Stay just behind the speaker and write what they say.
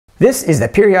This is the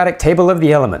periodic table of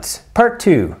the elements, part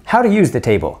 2, how to use the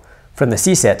table, from the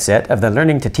CSET set of the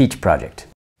Learning to Teach project.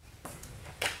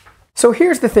 So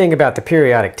here's the thing about the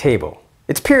periodic table.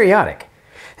 It's periodic.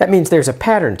 That means there's a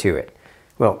pattern to it.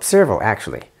 Well, several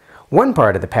actually. One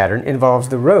part of the pattern involves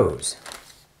the rows,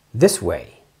 this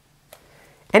way.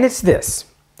 And it's this.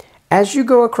 As you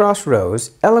go across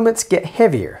rows, elements get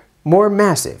heavier, more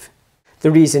massive.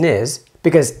 The reason is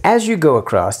because as you go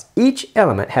across, each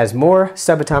element has more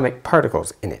subatomic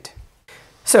particles in it.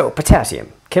 So,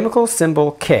 potassium, chemical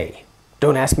symbol K.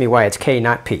 Don't ask me why it's K,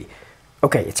 not P.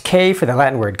 Okay, it's K for the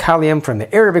Latin word kalium from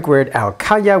the Arabic word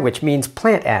al-kalya, which means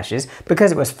plant ashes,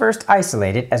 because it was first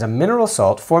isolated as a mineral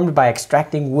salt formed by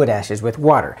extracting wood ashes with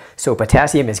water. So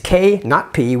potassium is K,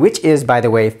 not P, which is, by the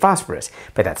way, phosphorus.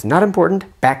 But that's not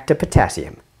important. Back to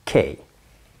potassium, K.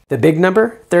 The big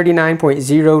number,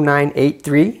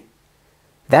 39.0983,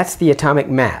 that's the atomic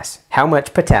mass, how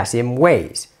much potassium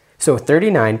weighs. So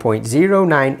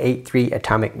 39.0983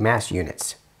 atomic mass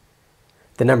units.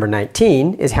 The number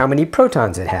 19 is how many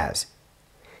protons it has.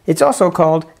 It's also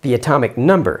called the atomic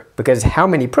number because how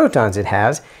many protons it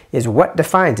has is what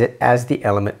defines it as the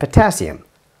element potassium.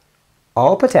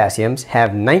 All potassiums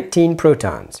have 19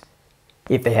 protons.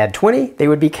 If they had 20, they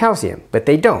would be calcium, but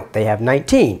they don't. They have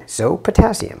 19, so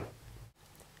potassium.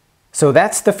 So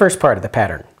that's the first part of the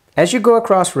pattern. As you go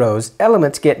across rows,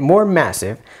 elements get more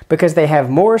massive because they have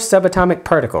more subatomic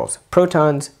particles,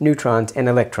 protons, neutrons, and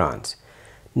electrons.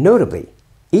 Notably,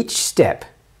 each step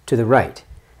to the right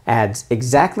adds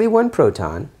exactly one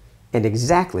proton and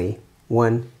exactly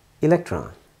one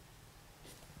electron.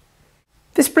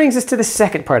 This brings us to the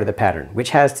second part of the pattern, which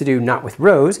has to do not with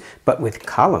rows, but with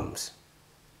columns.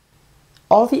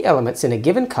 All the elements in a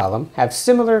given column have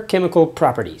similar chemical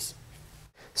properties.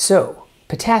 So,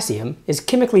 potassium is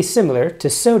chemically similar to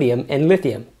sodium and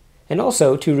lithium, and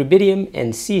also to rubidium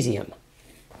and cesium.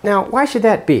 Now, why should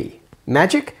that be?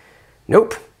 Magic?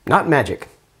 Nope, not magic.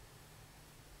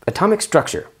 Atomic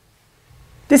structure.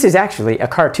 This is actually a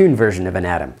cartoon version of an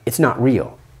atom. It's not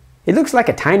real. It looks like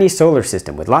a tiny solar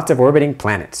system with lots of orbiting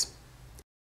planets.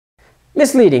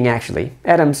 Misleading, actually.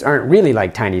 Atoms aren't really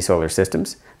like tiny solar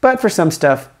systems, but for some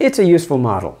stuff, it's a useful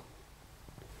model.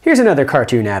 Here's another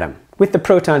cartoon atom, with the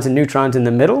protons and neutrons in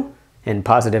the middle, and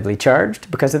positively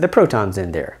charged because of the protons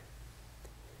in there.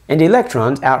 And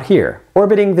electrons out here,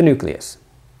 orbiting the nucleus.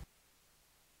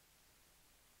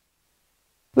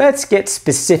 Let's get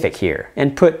specific here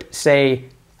and put, say,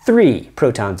 3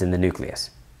 protons in the nucleus.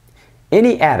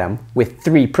 Any atom with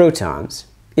 3 protons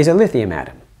is a lithium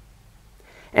atom.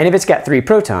 And if it's got 3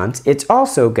 protons, it's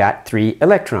also got 3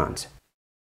 electrons.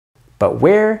 But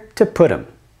where to put them?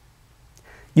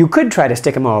 You could try to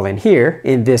stick them all in here,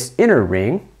 in this inner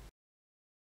ring.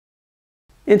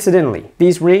 Incidentally,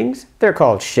 these rings, they're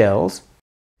called shells.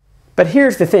 But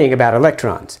here's the thing about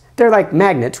electrons. They're like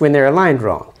magnets when they're aligned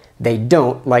wrong. They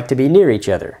don't like to be near each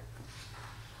other.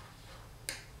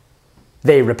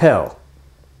 They repel.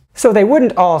 So they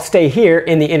wouldn't all stay here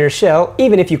in the inner shell,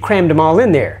 even if you crammed them all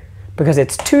in there, because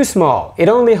it's too small. It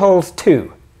only holds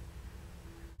 2.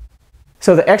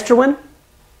 So the extra one?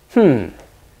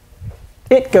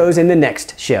 It goes in the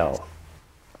next shell.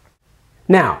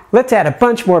 Now, let's add a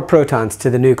bunch more protons to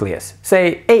the nucleus,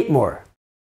 say 8 more,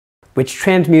 which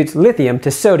transmutes lithium to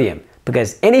sodium,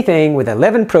 because anything with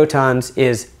 11 protons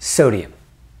is sodium.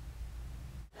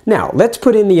 Now, let's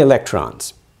put in the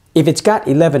electrons. If it's got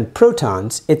 11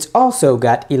 protons, it's also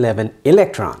got 11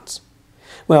 electrons.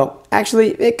 Well,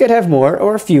 actually, it could have more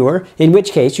or fewer, in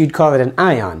which case you'd call it an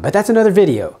ion, but that's another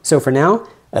video. So for now,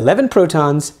 11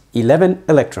 protons, 11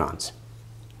 electrons.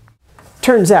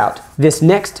 Turns out, this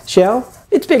next shell,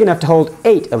 it's big enough to hold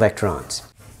 8 electrons.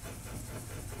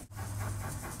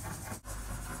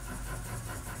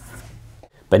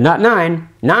 But not 9.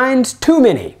 9's too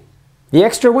many. The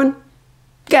extra one,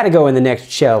 gotta go in the next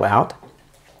shell out.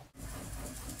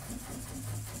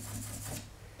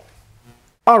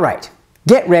 Alright,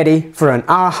 get ready for an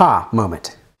aha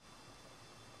moment.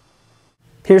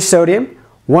 Here's sodium,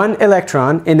 1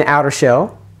 electron in the outer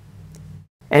shell.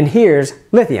 And here's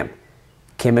lithium,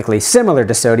 chemically similar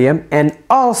to sodium and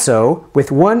also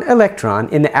with 1 electron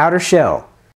in the outer shell.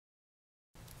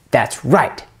 That's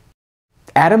right.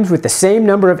 Atoms with the same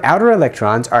number of outer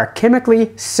electrons are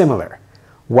chemically similar.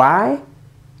 Why?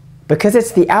 Because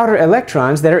it's the outer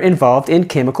electrons that are involved in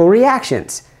chemical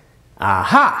reactions.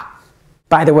 Aha!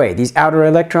 By the way, these outer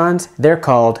electrons, they're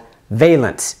called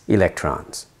valence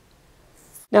electrons.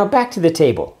 Now back to the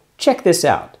table. Check this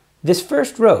out. This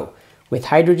first row with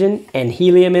hydrogen and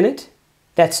helium in it,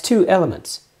 that's 2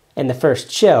 elements, and the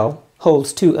first shell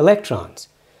holds 2 electrons.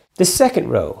 The second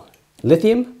row,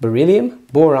 Lithium, beryllium,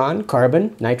 boron,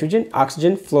 carbon, nitrogen,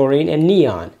 oxygen, fluorine, and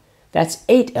neon. That's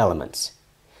 8 elements.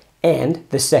 And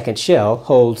the second shell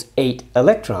holds 8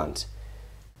 electrons.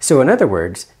 So in other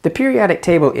words, the periodic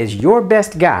table is your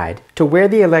best guide to where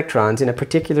the electrons in a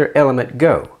particular element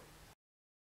go.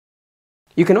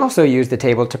 You can also use the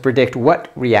table to predict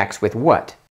what reacts with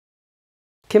what.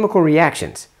 Chemical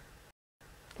reactions.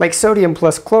 Like sodium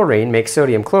plus chlorine makes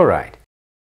sodium chloride.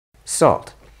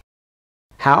 Salt.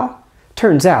 How?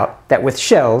 Turns out that with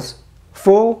shells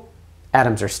full,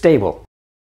 atoms are stable.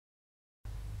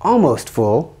 Almost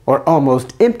full or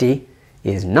almost empty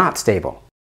is not stable.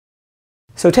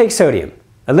 So take sodium,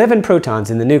 11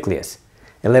 protons in the nucleus,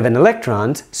 11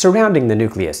 electrons surrounding the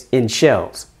nucleus in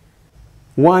shells.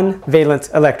 1 valence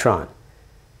electron.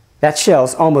 That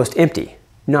shell's almost empty,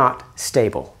 not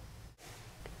stable.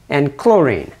 And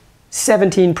chlorine,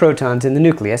 17 protons in the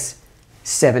nucleus,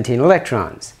 17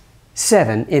 electrons,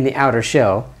 7 in the outer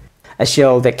shell, a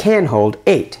shell that can hold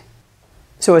 8.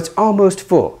 So it's almost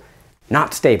full,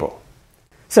 not stable.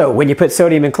 So when you put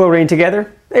sodium and chlorine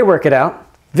together, they work it out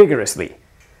vigorously.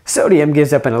 Sodium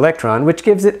gives up an electron, which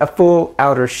gives it a full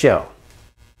outer shell.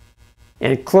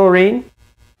 And chlorine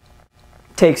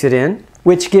takes it in,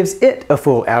 which gives it a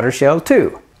full outer shell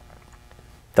too.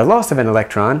 The loss of an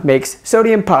electron makes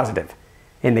sodium positive,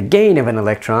 and the gain of an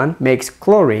electron makes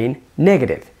chlorine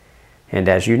negative. And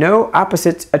as you know,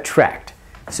 opposites attract.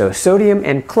 So sodium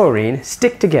and chlorine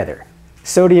stick together.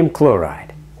 Sodium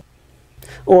chloride.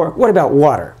 Or what about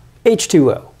water?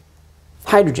 H2O.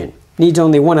 Hydrogen needs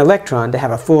only 1 electron to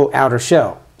have a full outer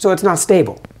shell, so it's not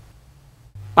stable.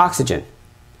 Oxygen.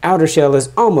 Outer shell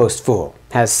is almost full,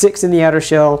 has 6 in the outer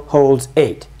shell, holds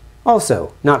 8.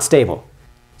 Also not stable.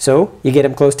 So you get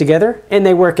them close together and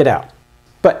they work it out.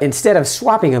 But instead of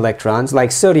swapping electrons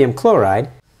like sodium chloride,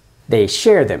 they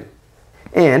share them.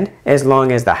 And as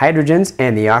long as the hydrogens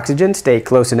and the oxygens stay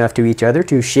close enough to each other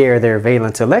to share their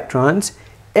valence electrons,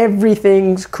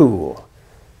 everything's cool.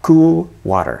 Cool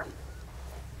water.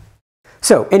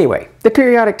 So anyway, the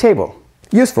periodic table.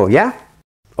 Useful, yeah?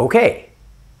 Okay,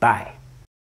 bye.